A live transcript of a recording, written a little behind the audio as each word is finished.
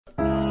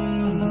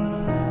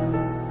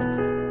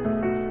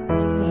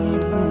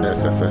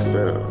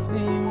SFSL.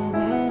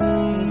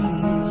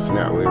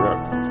 Snapway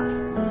Records.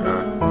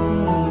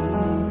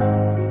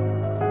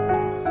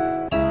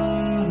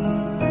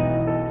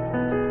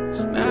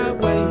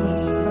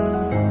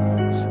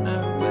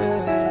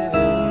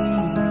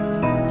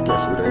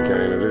 Guess we done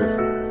came to this.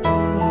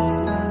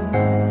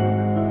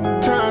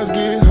 Times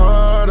get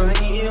harder.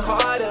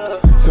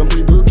 Some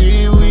people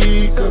get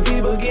weaker.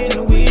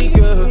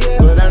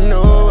 But I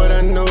know what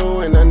I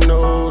know, and I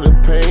know the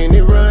pain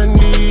it run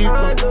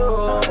deeper.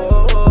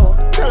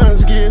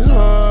 Times get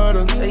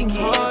harder.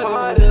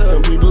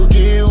 Some people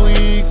get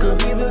weaker.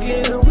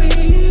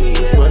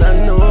 But I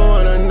know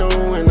what I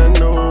know, and I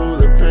know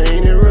the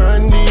pain it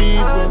run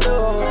deeper.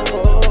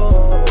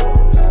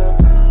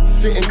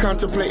 Sitting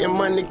contemplating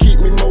money keep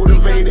me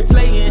motivated.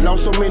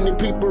 Lost so many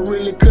people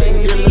really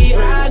couldn't illustrate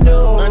it.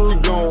 Auntie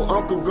gone,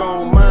 uncle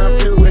gone,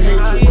 mind filled with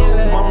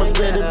hatred. Mama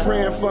steady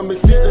praying for me,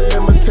 see the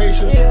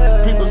limitations.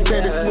 People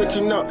steady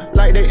switching up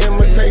like they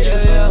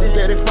imitations.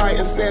 Steady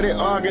fighting, steady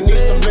arguing,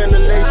 need some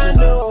ventilation.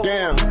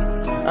 Damn,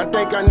 I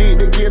think I need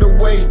to get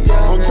away.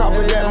 On top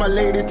of that, my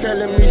lady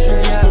telling me she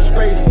needs some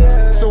space.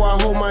 So I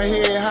hold my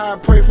head high,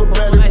 pray for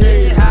better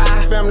days.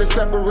 Family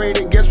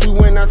separated, guess we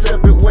went our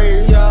separate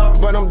ways.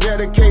 But I'm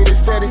dedicated,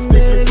 steady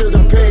sticking to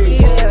the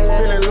page.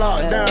 Feeling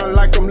locked down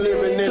like I'm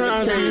living in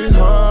a cage.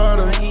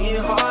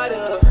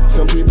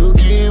 Some people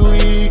get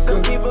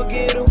weaker.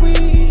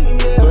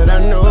 But I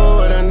know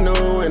what I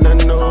know, and I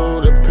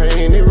know the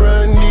pain it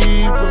run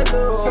deeper.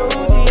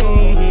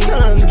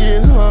 Times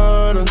get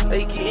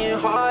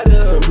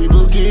harder. Some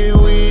people get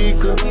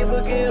weaker.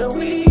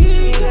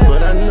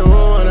 But I know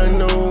what I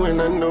know, and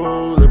I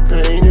know the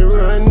pain it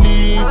run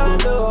deeper.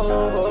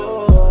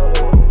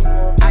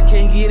 I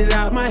can't get it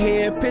out my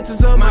head.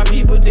 Pictures of my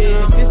people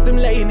dead, just them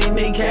laying in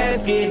their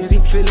caskets.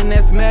 Deep feeling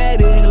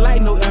asthmatic,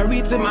 like no air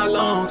reach in my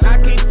lungs. I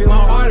can't feel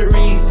my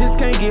arteries, just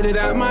can't get it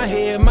out my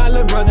head. My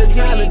little brother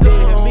Tyler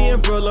dead, me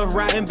and bro love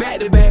riding back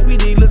to back. We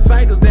need little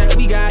cycles that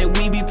we got, and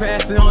we be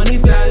passing on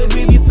these sides.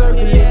 We be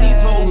circling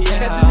these hoes.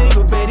 Catch a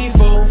nigga Betty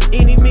for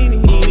any, meeny,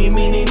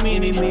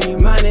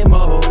 money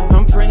more.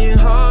 I'm praying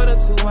harder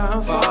to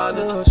our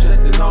Father,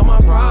 stressing all my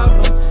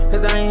problems,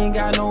 cause I ain't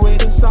got no way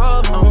to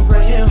solve them. I'm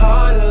praying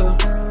harder,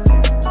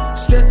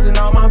 stressing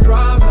all my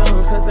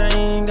problems, cause I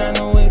ain't got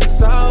no way to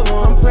solve them.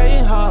 I'm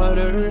praying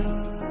harder.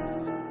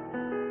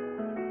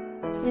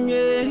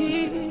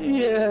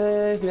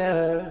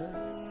 Yeah.